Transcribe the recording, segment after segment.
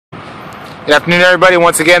Good afternoon, everybody.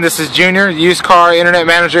 Once again, this is Junior, used car internet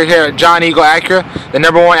manager here at John Eagle Acura, the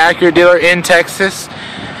 #1 Acura dealer in Texas,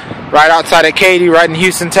 right outside of Katy, right in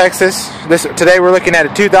Houston, Texas. Today we're looking at a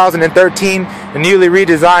 2013 newly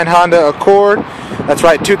redesigned Honda Accord. That's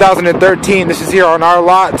right, 2013. This is here on our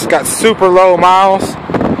lot. It's got super low miles,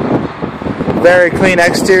 very clean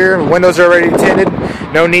exterior. Windows are already tinted.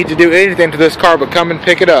 No need to do anything to this car but come and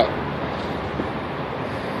pick it up.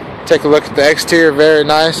 Take a look at the exterior. Very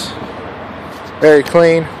nice. Very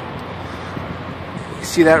clean. You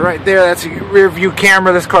see that right there? That's a rear view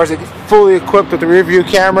camera. This car is fully equipped with a rear view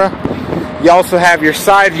camera. You also have your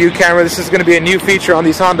side view camera. This is going to be a new feature on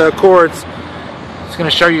these Honda Accords. It's going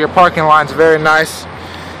to show you your parking lines. Very nice.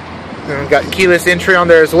 And we've got keyless entry on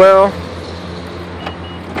there as well.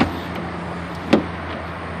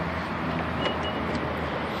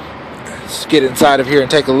 Let's get inside of here and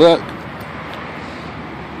take a look.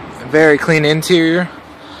 A very clean interior.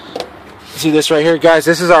 See this right here, guys?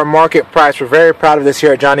 This is our market price. We're very proud of this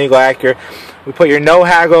here at John Eagle Acura. We put your no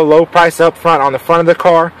haggle, low price up front on the front of the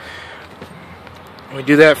car. We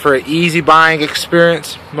do that for an easy buying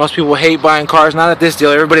experience. Most people hate buying cars. Not at this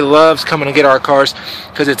dealer. Everybody loves coming to get our cars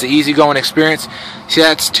because it's an easy going experience. See,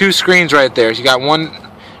 that's two screens right there. You got one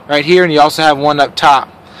right here and you also have one up top.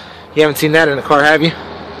 You haven't seen that in the car, have you?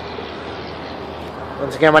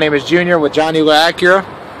 Once again, my name is Junior with John Eagle Acura.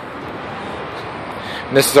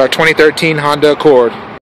 And this is our 2013 Honda Accord.